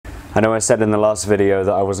I know I said in the last video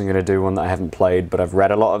that I wasn't going to do one that I haven't played, but I've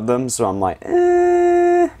read a lot of them, so I'm like,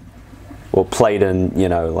 eh. Well, played and, you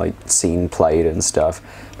know, like, seen played and stuff.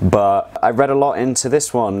 But I read a lot into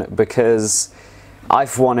this one because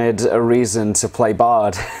I've wanted a reason to play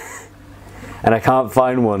Bard. And I can't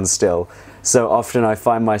find one still. So often I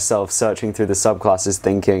find myself searching through the subclasses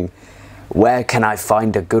thinking, where can I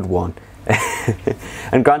find a good one?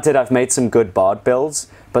 And granted, I've made some good Bard builds,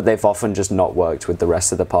 but they've often just not worked with the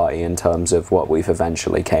rest of the party in terms of what we've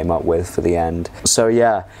eventually came up with for the end. So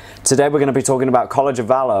yeah, today we're going to be talking about College of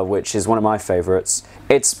Valor, which is one of my favorites.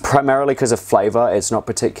 It's primarily because of flavor. It's not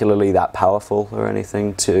particularly that powerful or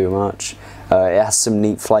anything too much. It has some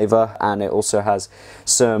neat flavor, and it also has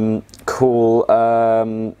some cool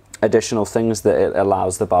additional things that it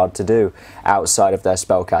allows the Bard to do outside of their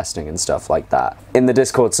spellcasting and stuff like that. In the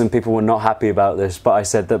Discord, some people were not happy about this, but I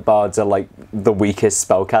said that Bards are like the weakest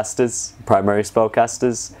spellcasters, primary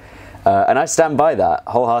spellcasters, and I stand by that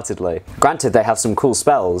wholeheartedly. Granted, they have some cool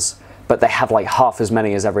spells, but they have like half as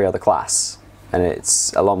many as every other class, and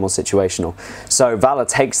it's a lot more situational. So Valor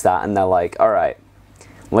takes that and they're like, alright,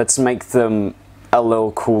 let's make them a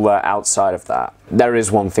little cooler outside of that. There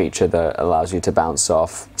is one feature that allows you to bounce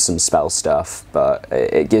off some spell stuff, but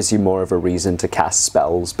it gives you more of a reason to cast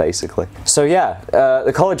spells, basically. So yeah,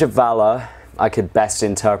 the College of Valor, I could best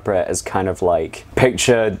interpret as kind of like,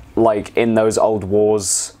 picture like in those old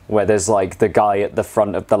wars where there's like the guy at the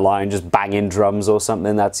front of the line just banging drums or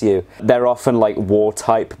something, that's you. They're often like war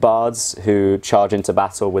type bards who charge into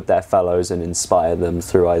battle with their fellows and inspire them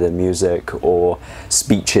through either music or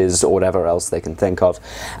speeches or whatever else they can think of.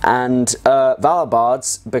 And Valor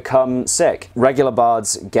bards become sick. Regular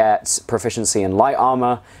bards get proficiency in light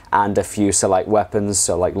armor and a few select weapons,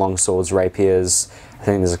 so like longswords, rapiers. I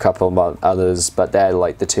think there's a couple of others, but they're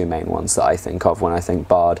like the two main ones that I think of when I think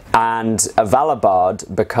Bard. And a Valor Bard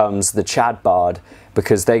becomes the Chad Bard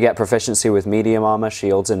because they get proficiency with medium armor,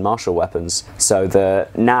 shields, and martial weapons. So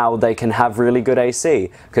now they can have really good AC,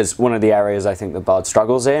 because one of the areas I think the Bard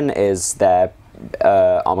struggles in is their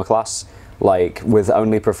armor class, like with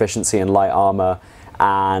only proficiency in light armor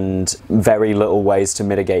and very little ways to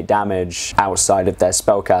mitigate damage outside of their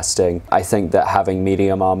spellcasting. I think that having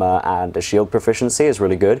medium armor and a shield proficiency is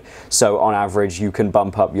really good. So on average, you can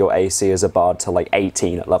bump up your AC as a Bard to like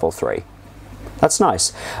 18 at level 3. That's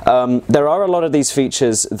nice. There are a lot of these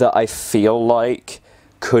features that I feel like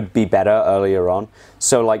could be better earlier on.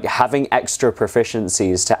 So like having extra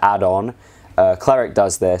proficiencies to add on. Cleric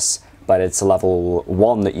does this, but it's level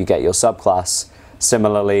 1 that you get your subclass.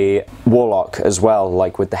 Similarly, Warlock as well,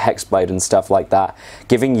 like with the Hexblade and stuff like that,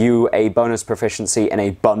 giving you a bonus proficiency in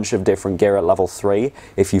a bunch of different gear at level 3,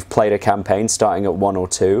 if you've played a campaign starting at 1 or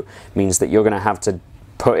 2, means that you're going to have to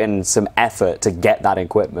put in some effort to get that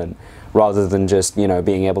equipment, rather than just, you know,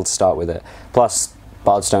 being able to start with it. Plus,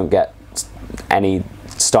 Bards don't get any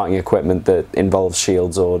starting equipment that involves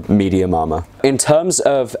shields or medium armor. In terms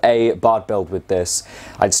of a Bard build with this,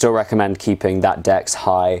 I'd still recommend keeping that dex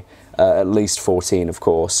high. At least 14, of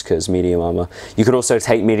course, because medium armor. You could also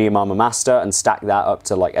take medium armor master and stack that up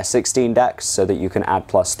to like a 16 dex so that you can add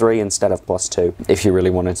 +3 instead of +2 if you really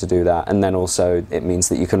wanted to do that. And then also it means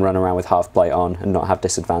that you can run around with half plate on and not have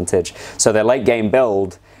disadvantage. So their late game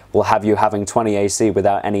build will have you having 20 AC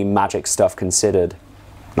without any magic stuff considered.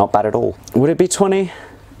 Not bad at all. Would it be 20?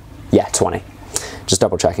 Yeah, 20. Just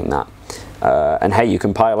double checking that. And hey, you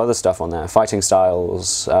can pile other stuff on there, fighting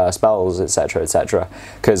styles, spells, etc, etc.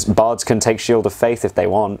 Because bards can take Shield of Faith if they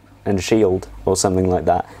want, and shield, or something like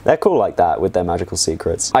that. They're cool like that with their magical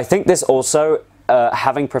secrets. I think this also,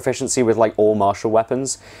 having proficiency with like all martial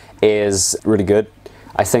weapons is really good.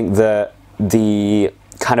 I think that the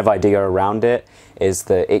kind of idea around it is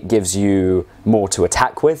that it gives you more to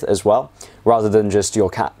attack with as well, rather than just your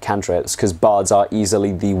cantrips, because bards are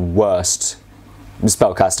easily the worst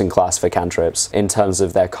spellcasting class for cantrips in terms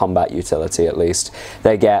of their combat utility, at least.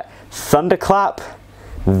 They get Thunderclap,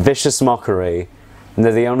 Vicious Mockery, and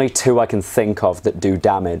they're the only two I can think of that do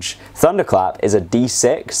damage. Thunderclap is a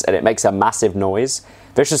d6 and it makes a massive noise.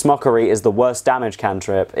 Vicious Mockery is the worst damage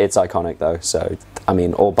cantrip. It's iconic though, so I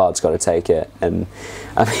mean, all bards got to take it. And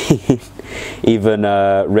I mean, even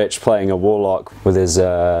Rich playing a Warlock with his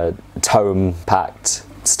Tome Pact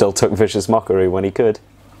still took Vicious Mockery when he could.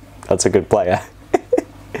 That's a good player.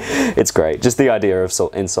 It's great. Just the idea of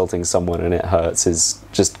insulting someone and it hurts is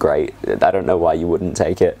just great. I don't know why you wouldn't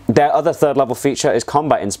take it. Their other third level feature is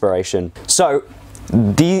Combat Inspiration. So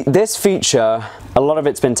this feature, a lot of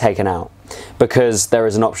it's been taken out because there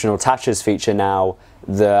is an optional Tatches feature now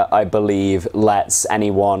that I believe lets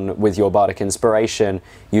anyone with your Bardic Inspiration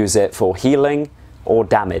use it for healing, or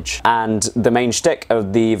damage. And the main shtick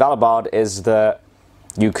of the Valor Bard is that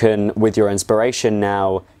you can, with your inspiration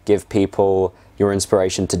now, give people your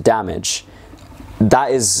inspiration to damage.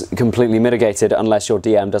 That is completely mitigated unless your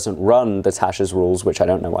DM doesn't run the Tasha's rules, which I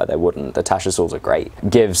don't know why they wouldn't. The Tasha's rules are great.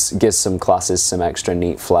 Gives some classes some extra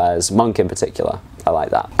neat flares. Monk in particular, I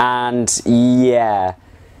like that. And yeah,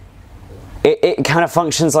 it kind of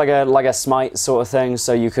functions like a smite sort of thing,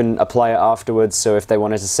 so you can apply it afterwards. So if they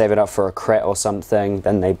wanted to save it up for a crit or something,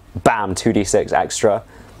 then they bam 2d6 extra,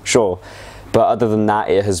 sure. But other than that,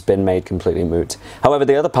 it has been made completely moot. However,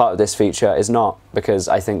 the other part of this feature is not, because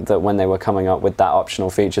I think that when they were coming up with that optional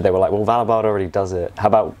feature, they were like, well, Valor Bard already does it. How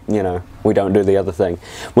about, you know, we don't do the other thing?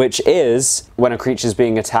 Which is, when a creature's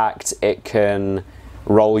being attacked, it can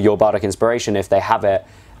roll your Bardic Inspiration if they have it,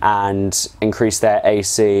 and increase their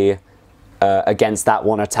AC against that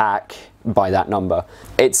one attack by that number.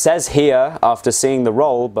 It says here, after seeing the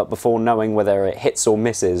roll, but before knowing whether it hits or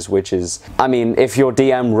misses, which is, I mean, if your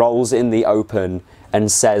DM rolls in the open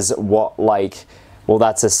and says what, like, well,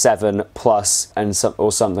 that's a 7 plus and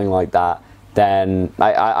or something like that, then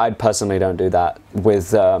I personally don't do that.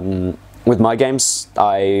 With my games,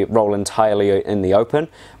 I roll entirely in the open,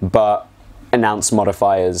 but announce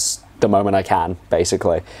modifiers the moment I can,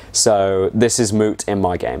 basically. So this is moot in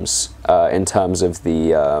my games, in terms of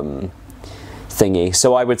the thingy.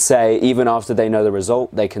 So I would say even after they know the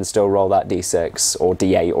result, they can still roll that d6 or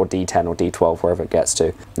d8 or d10 or d12, wherever it gets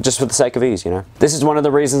to, just for the sake of ease, you know. This is one of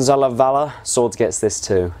the reasons I love Valor. Swords gets this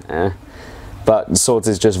too, but Swords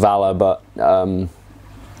is just Valor, but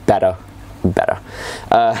better.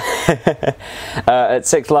 At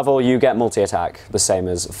 6th level, you get multi-attack, the same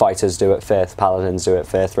as Fighters do at 5th, Paladins do at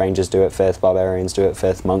 5th, Rangers do at 5th, Barbarians do at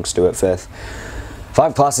 5th, Monks do at 5th.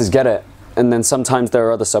 5 classes get it. And then sometimes there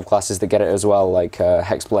are other subclasses that get it as well, like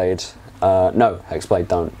Hexblade. No, Hexblade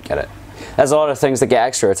don't get it. There's a lot of things that get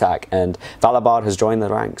extra attack, and Valor Bard has joined the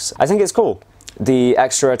ranks. I think it's cool. The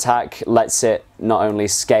extra attack lets it not only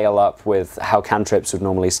scale up with how cantrips would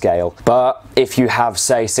normally scale, but if you have,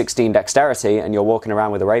 say, 16 dexterity and you're walking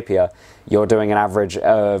around with a rapier, you're doing an average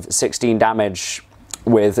of 16 damage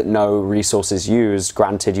with no resources used,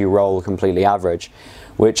 granted you roll completely average,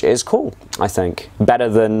 which is cool, I think. Better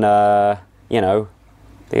than, you know,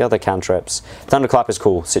 the other cantrips. Thunderclap is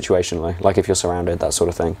cool, situationally, like if you're surrounded, that sort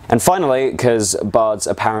of thing. And finally, because bards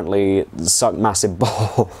apparently suck massive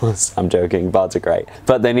balls, I'm joking, bards are great,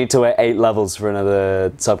 but they need to wait 8 levels for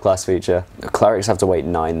another subclass feature. Clerics have to wait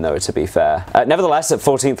 9 though, to be fair. Nevertheless, at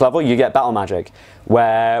 14th level, you get Battle Magic,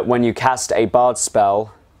 where when you cast a bard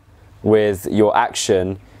spell with your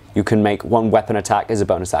action, you can make 1 weapon attack as a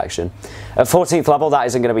bonus action. At 14th level, that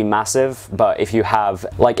isn't going to be massive, but if you have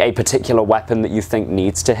like a particular weapon that you think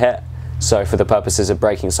needs to hit, so for the purposes of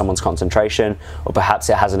breaking someone's concentration, or perhaps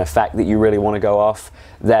it has an effect that you really want to go off,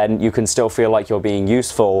 then you can still feel like you're being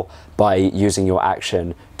useful by using your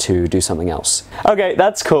action to do something else. Okay,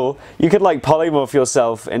 that's cool. You could like polymorph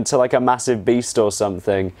yourself into like a massive beast or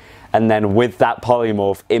something, and then with that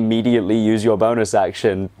polymorph, immediately use your bonus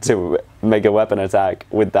action to make a weapon attack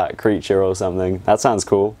with that creature or something. That sounds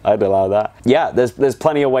cool. I'd allow that. Yeah, there's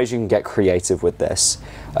plenty of ways you can get creative with this,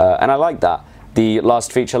 and I like that. The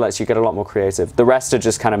last feature lets you get a lot more creative. The rest are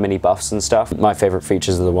just kind of mini buffs and stuff. My favorite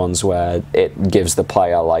features are the ones where it gives the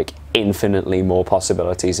player like infinitely more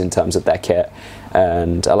possibilities in terms of their kit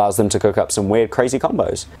and allows them to cook up some weird, crazy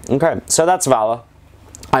combos. Okay, so that's Valor.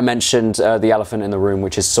 I mentioned the elephant in the room,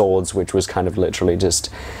 which is Swords, which was kind of literally just,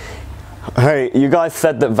 hey, you guys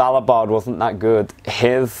said that Valor Bard wasn't that good.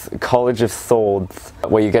 Here's College of Swords,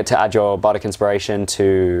 where you get to add your Bardic Inspiration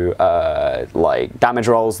to like damage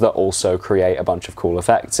rolls that also create a bunch of cool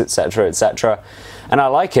effects, etc, etc. And I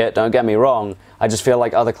like it, don't get me wrong. I just feel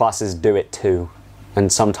like other classes do it too, and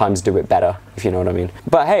sometimes do it better, if you know what I mean.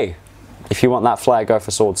 But hey, if you want that flair, go for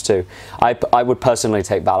Swords too. I would personally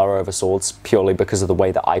take Valor over Swords purely because of the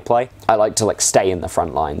way that I play. I like to like stay in the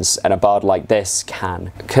front lines, and a bard like this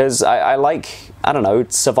can. Because I like, I don't know,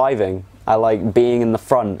 surviving. I like being in the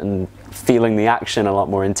front and feeling the action a lot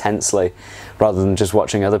more intensely, rather than just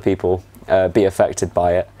watching other people be affected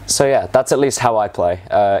by it. So yeah, that's at least how I play.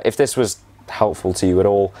 If this was helpful to you at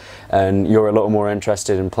all, and you're a little more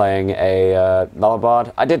interested in playing a Valor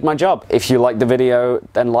Bard, I did my job. If you liked the video,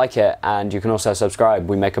 then like it, and you can also subscribe.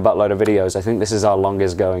 We make a buttload of videos. I think this is our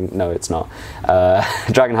longest going, no it's not,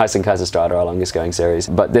 Dragon Heist and Kaiserstrad are our longest going series,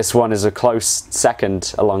 but this one is a close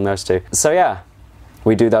second along those two. So yeah,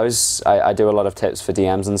 we do those. I do a lot of tips for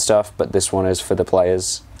DMs and stuff, but this one is for the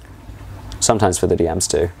players. Sometimes for the DMs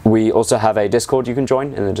too. We also have a Discord you can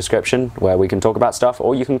join in the description where we can talk about stuff,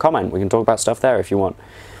 or you can comment. We can talk about stuff there if you want.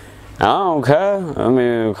 I don't care. I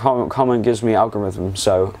mean, comment gives me algorithm,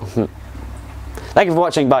 so thank you for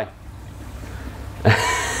watching. Bye.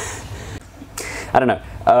 I don't know.